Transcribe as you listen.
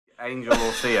Angel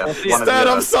or Sia. Stan,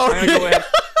 I'm sorry. No,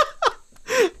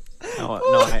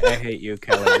 I hate you,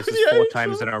 Kelly. This is 4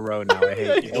 times in a row now. I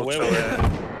hate you.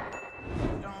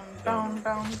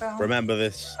 Remember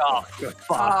this. Oh,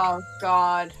 Oh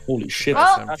God. Holy shit.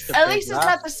 Well, at least it's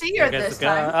not the seer this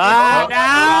time.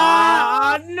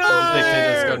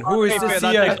 No! Who is the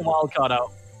seer? Wild card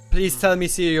out. Please tell me,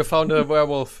 seer, you found a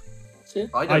werewolf.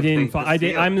 I didn't.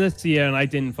 I'm the seer, and I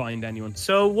didn't find anyone.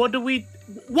 So what do we?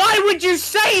 Why would you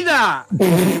say that?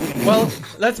 Well,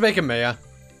 let's make him mayor.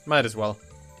 Might as well.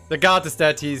 The guard is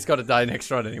dead. He's got to die next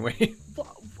round anyway.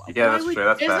 Yeah, that's true.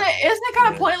 That's fair. Isn't it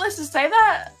kind of pointless to say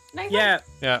that, Nathan? Yeah,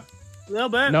 Yeah. a little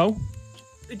bit. No.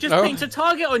 It just paints a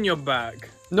target on your back.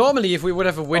 Normally, if we would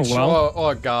have a witch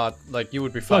or a guard, like, you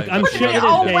would be fine. Look, I'm shit at this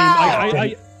game. Wow.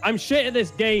 I'm shit at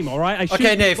this game, alright?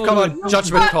 Okay, Nave, come on.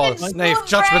 Judgment call. Nave,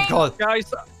 judgment call.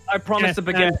 Guys, I promise to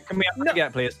baguette. Can we have a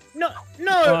baguette, please? No,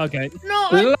 Oh, okay. no,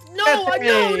 the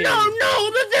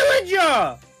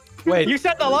villager! Wait. You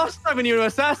said that last time when you were an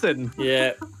assassin.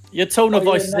 Yeah. Your tone of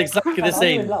voice is exactly the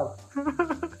same.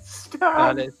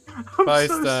 Stan, Bye, I'm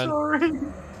so Stan. sorry.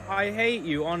 I hate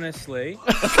you, honestly.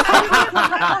 What's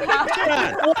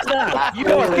that? You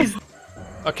are.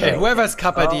 Okay, whoever's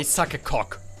Kappa, suck a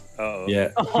cock. Yeah.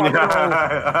 Wait.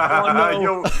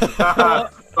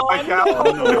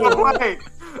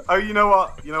 Oh, you know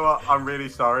what? I'm really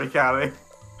sorry, Callie.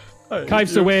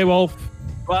 Kaif's a werewolf.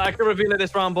 Well, I can reveal it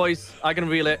this round, boys. I can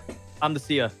reveal it. I'm the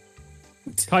seer.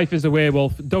 Kaif is a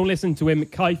werewolf. Don't listen to him.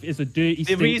 Kaif is a dirty,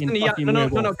 stinking fucking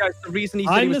werewolf. No, guys. The reason he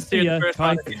said he was the seer in the first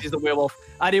round is he's the werewolf.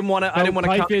 I didn't want to.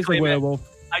 Kaif is a werewolf.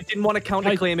 I didn't want to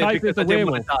counterclaim it because I didn't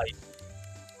want to die.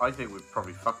 I think we'd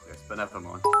probably fuck this, but never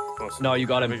mind. No, you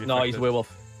got him. No, he's a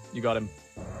werewolf. You got him.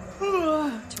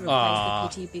 Nice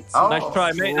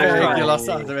try, mate. Nice try. You lost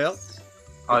that, Deville.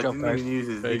 I didn't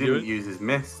even use his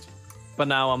mist. But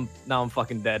now I'm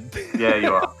fucking dead. Yeah,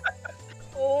 you are.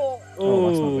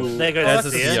 Oh, there goes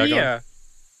the seer.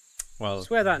 Well, I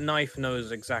swear that knife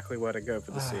knows exactly where to go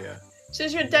for the seer.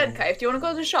 Since you're dead, Kaif, do you want to go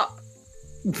to the shop?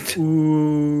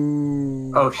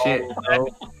 Ooh. Oh shit.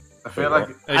 I feel like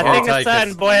I think a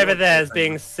certain boy over there is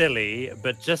being silly,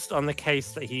 but just on the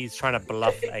case that he's trying to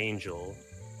bluff Angel.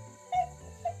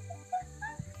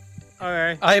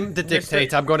 Okay. I'm the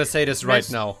dictator. I'm gonna say this right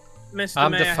now. Mr.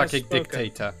 I'm the Mayor has fucking spoken.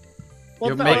 dictator. What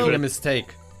You're the making hell? a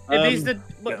mistake. If he's the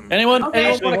Anyone?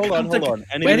 Okay. Anyone Hold on.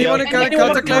 Anyone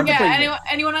counterclaim? Yeah,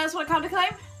 anyone else want to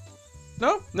counterclaim?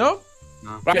 No?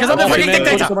 Right, Because I'm the fucking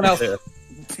dictator! Someone else.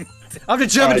 I'm the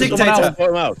German dictator! Vote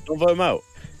him out. Don't vote him out.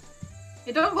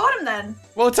 You don't vote him then.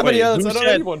 Well, it's somebody Wait, else. who I don't know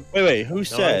said- anyone. Wait. Who No,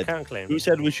 said? can't claim. Who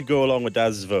said we should go along with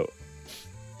Daz's vote?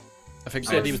 I think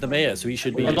He said he was the mayor, so he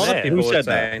should be. A lot of Yeah. people Who were said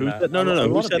that? saying Who that. said, no. A Who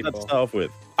lot of said that to people. start off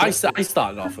with? I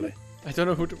started off with it. I don't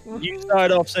know who to... You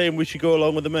started off saying we should go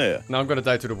along with the mayor. Now I'm gonna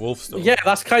die to the wolves, though. Yeah,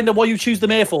 that's kind of what you choose the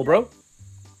mayor for, bro.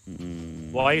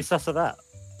 Why are you sus of that?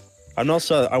 I'm not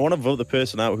sure. I want to vote the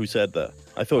person out who said that.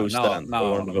 I thought it was Stan. No, I I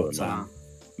wanted want to to vote vote him out. Sam.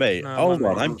 Mate, No, hold no,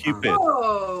 on. no. I'm Cupid.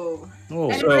 Oh. Oh,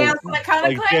 Anybody else want to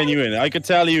Like, counterclaim? genuine. I could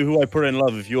tell you who I put in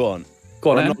love if you want.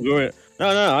 go on, I'm then. not going.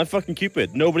 No, I'm fucking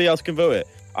Cupid. Nobody else can vote it.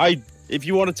 If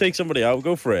you want to take somebody out,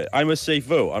 go for it. I'm a safe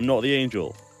vote. I'm not the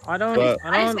angel. I don't. But-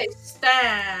 I say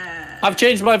Stan. I've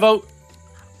changed my vote.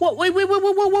 What? Wait!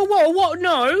 What?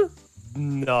 No.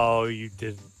 No, you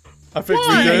didn't. I think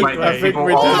Why? we did. Wait, I think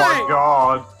we oh did. my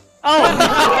god. Oh!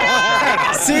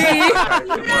 See?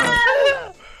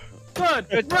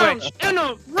 Good round in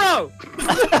a row.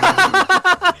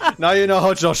 Now you know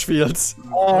how Josh feels.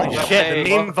 Oh shit!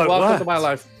 The meme vote Welcome worked. to my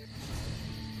life.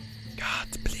 God,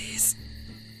 please.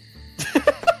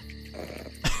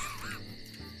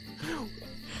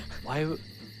 Why?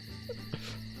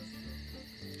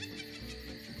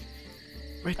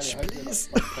 Rich, please.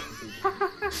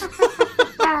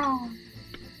 I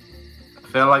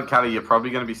feel like, Callie, you're probably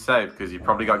going to be safe because you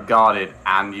probably got guarded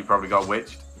and you probably got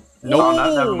witched. No, Oh,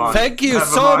 no, never mind. thank you Never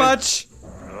so mind. much.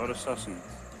 Not assassin.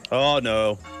 Oh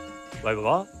no. Wait,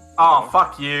 what? Oh,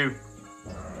 fuck you.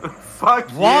 Fuck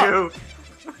What? you.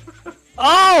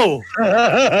 Oh!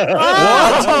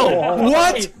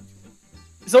 What?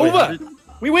 It's over.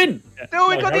 We win. No,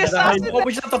 we got the assassin. Oh,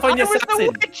 we just have to find the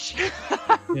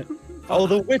assassin. Oh,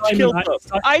 the witch killed us.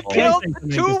 I killed Something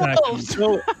two just happened. wolves.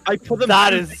 So I put them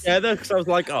That two is- together because I was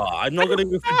like, oh, I'm not gonna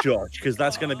go for Josh because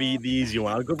that's gonna be the easy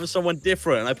one. I'll go for someone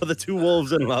different. And I put the two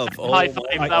wolves in love. Oh, High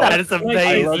five, that is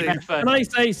amazing. Can I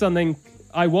say something?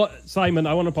 Simon,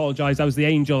 I want to apologize. I was the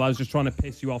angel. I was just trying to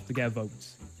piss you off to get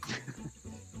votes.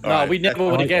 No, we never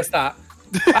would have guessed that.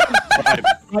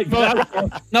 Right,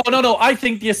 but- No. I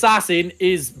think the assassin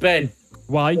is Ben.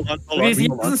 Why? Because he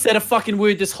hasn't said a fucking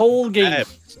word this whole game.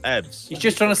 Ebs. He's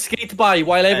just trying to skate by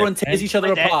while everyone tears each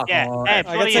other apart. Yeah, I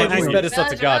can say this bet is not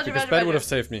to guard because Ben would have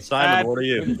saved me. Simon, what are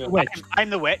you? Witch. I'm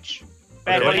the witch.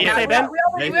 Ben, what do you say, Ben?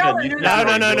 Nathan, you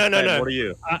No. What are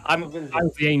you? I'm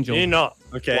the angel. You're not.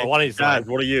 Okay. Well, one is Dad,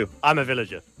 what are you? I'm a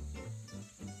villager.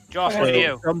 Josh, what are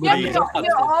you? Yeah,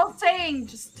 you're all saying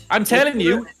just. I'm telling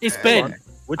you, it's Ben.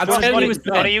 I'm telling you, it's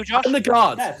What are Ben. you, Josh? I'm the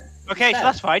guard. Okay, so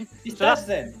that's fine. He's So that's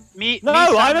then. me. No, me,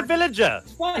 I'm Simon. a villager.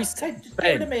 It's fine. He's Hey, just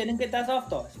Ben. go to me and then get that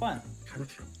after. It's fine. I kind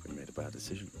of feel like we made a bad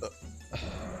decision. I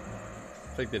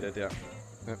think they did, yeah.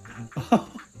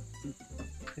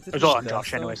 It's all on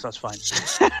Josh anyway, so that's fine.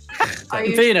 Are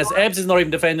In you fairness, sure? Ebbs is not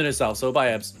even defending herself, so bye,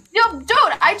 Ebbs. Yo, dude,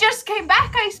 I just came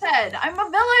back. I said I'm a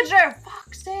villager.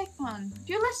 Fuck's sake, man.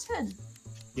 Do you listen?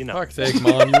 You know. Fuck's sake,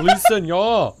 man. Listen,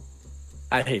 yeah.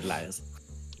 I hate liars.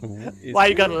 Why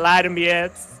you gotta lie to me,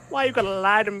 Ed? Why you gotta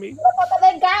lie to me?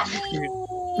 They got me.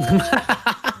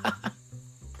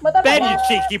 Ben, you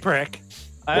cheeky prick.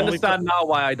 I understand now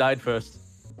why I died first.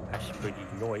 That's pretty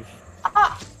nice.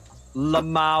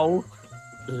 Lamau.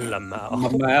 Lamau.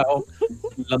 Lamau.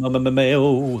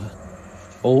 Lamau.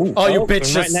 Oh, you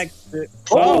bitches. Right next to...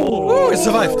 Oh, it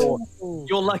survived.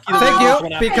 You're lucky. Thank you,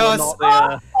 that because-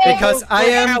 not Because I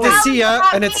am the seer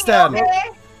and it's Stan.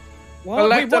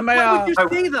 Elect the mayor. Why would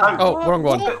you see that? Oh, wrong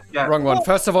one. Yeah. Wrong one.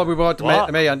 First of all, we brought the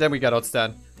What? mayor and then we got out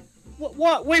Stan.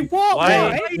 What? Wait, what?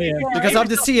 Why? Because I'm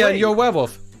the seer and you're a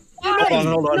werewolf. Hold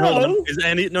on. Is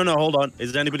any hold on.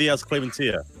 Is anybody else claiming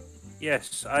Tia?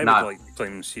 Yes, I No. would like to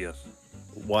claim Sears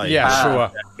Why? Yeah,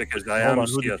 sure. because I Hold am on,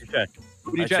 who Sears. did you check?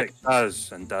 Who do I you check? checked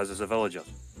Daz, and Daz is a villager.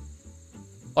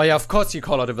 Oh yeah, of course you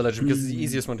call out a villager because it's the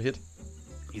easiest one to hit.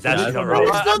 He's actually not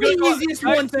It's wrong. not the easiest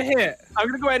I- one to hit. I'm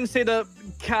gonna go ahead and say that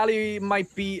Callie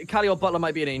or Butler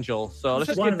might be an angel. So let's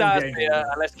just One get of them Daz be there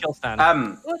and let's kill Stan.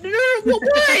 I'm okay with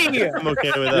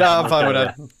that. Yeah, I'm fine with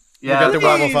that. Yeah. Get the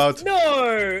werewolf out.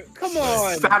 No, come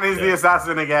on. Stan is the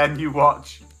assassin again. You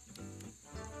watch.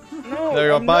 No, There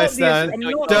you go, I'm bye not the- Stan. I'm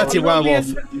not- Dirty I'm not the- werewolf.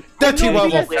 Dirty I'm not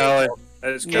the- werewolf. Callie.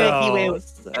 It's Yeah. Callie.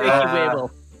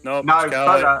 werewolf. No, No, it's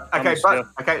Callie. Butler. Okay, I'm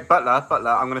Sears.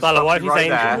 Butler. I'm gonna Butler, why stop if you he's right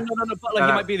angel? there. No, Butler, No,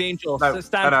 he no. might be the angel. No, So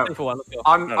Stan's no. safe for one. Let's go.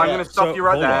 I'm No, gonna stop so, you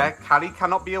right hold there. Callie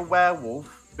cannot be a werewolf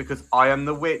because I am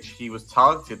the witch. He was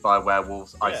targeted by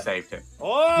werewolves. I saved him.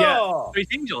 Yeah. So he's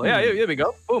angel. Yeah, there we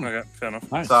go. Boom. Okay, fair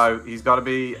enough. So he's got to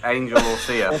be angel or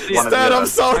seer. Or seer. One of the Stan, I'm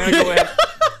others. sorry. I'm gonna go ahead.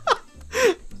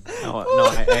 No,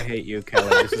 I hate you, Kelly.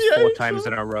 This is 4 times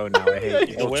in a row now. I hate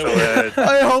you.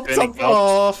 I hope Any some. thoughts?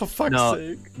 Oh, for fuck's No.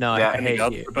 sake. No, Yeah, I Any hate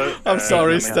gods you. about, I'm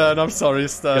sorry, let me Stan. I'm sorry, You're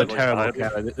Stan. terrible,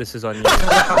 Kelly. This is on you.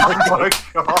 Oh my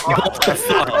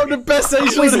god. I'm the best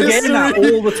angel He's in getting that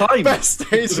history. all the time. Best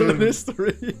angel in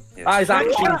history. Yes. That is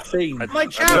actually insane. My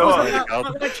chat,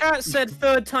 know my chat said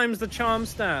 3rd time's the charm,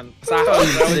 Stan. It's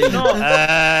actually insane.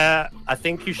 I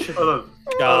think you should Hold on.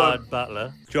 guard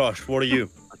Butler. Josh, what are you?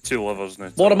 2 lovers now.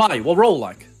 What am I? What role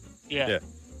like? Yeah.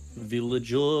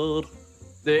 Villager.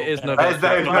 There is no. There's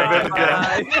no villager.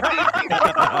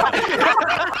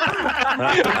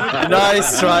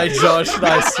 Nice try, Josh.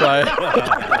 Nice try.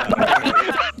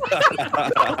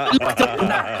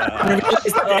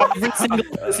 Every single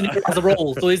person here has a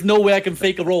role, so there's no way I can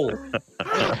fake a role.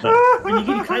 When you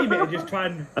can claim it and just try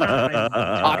and.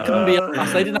 I couldn't be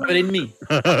honest, I didn't have it in me.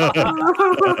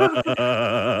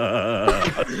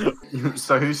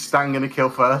 So who's Stan gonna kill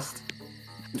first?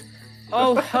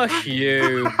 Oh, hush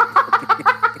you.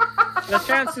 The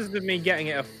chances of me getting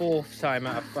it a 4th time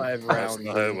out of 5 rounds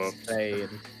not how it is works. insane.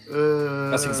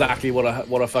 That's exactly what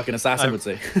a fucking assassin would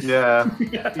say. Yeah.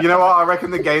 You know what? I reckon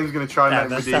the game's gonna try and Yeah, let him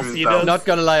that's- redeem that's- you himself. don't- Not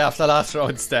gonna lie, after last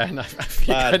round, Stan, I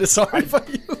feel kind of sorry for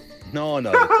you. No, it's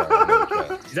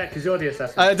alright. Is that because you're the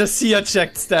assassin? The seer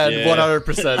checked Stan Yeah.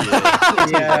 100%.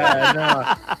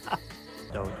 Yeah,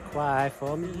 Don't cry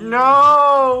for me.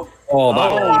 No. Oh,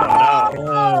 that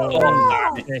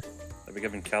Are we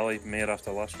giving Callie mayor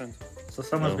after last round? So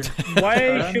someone's been. no.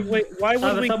 Why should we? Why would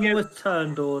Either we someone give? was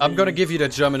turned or. I'm gonna give you the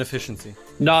German efficiency.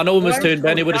 No, no one was turned,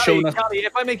 Ben. It would have shown us. Callie,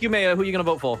 if I make you mayor, who are you gonna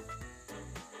vote for?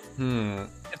 Hmm.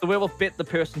 If the werewolf bit the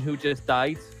person who just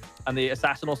died, and the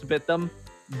assassin also bit them,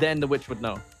 then the witch would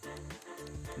know.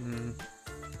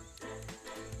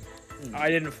 I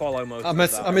didn't follow most. I'm of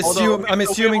that.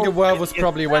 assuming the werewolf werewolves bit the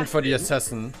probably went for the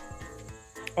assassin.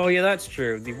 assassin. Oh yeah, that's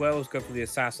true. The werewolves go for the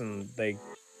assassin. The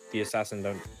assassin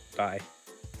don't die.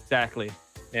 Exactly.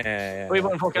 Yeah. What are you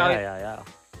voting for, Callie? Yeah.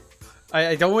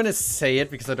 I don't want to say it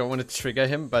because I don't want to trigger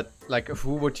him, but like,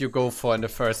 who would you go for in the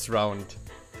first round?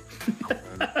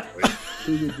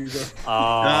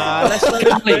 Let's let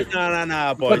him play.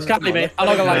 Nah, boys. Can't be, mate. I'm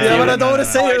not gonna lie to Yeah, you. but I don't want to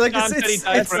say it. Like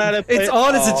it's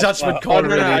on as a judgment call,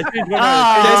 really. There's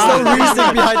no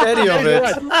reasoning behind any of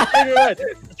it.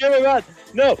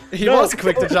 No, He was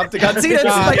quick to jump the gun. See, it's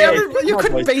like you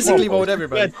could basically vote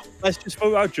everybody. Let's just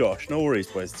vote out Josh. No worries,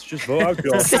 boys. Let's just vote out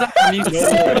Josh. Sam, you No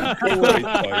worries,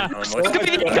 boys. Give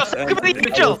me the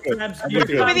angel! Give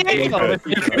me the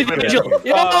angel!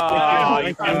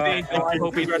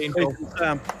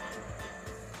 Sam.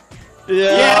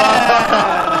 Yeah.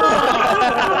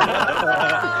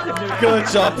 Good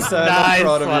job, Sam. I'm Nice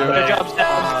proud of one, you. Good job,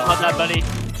 Sam. Well done,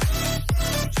 buddy.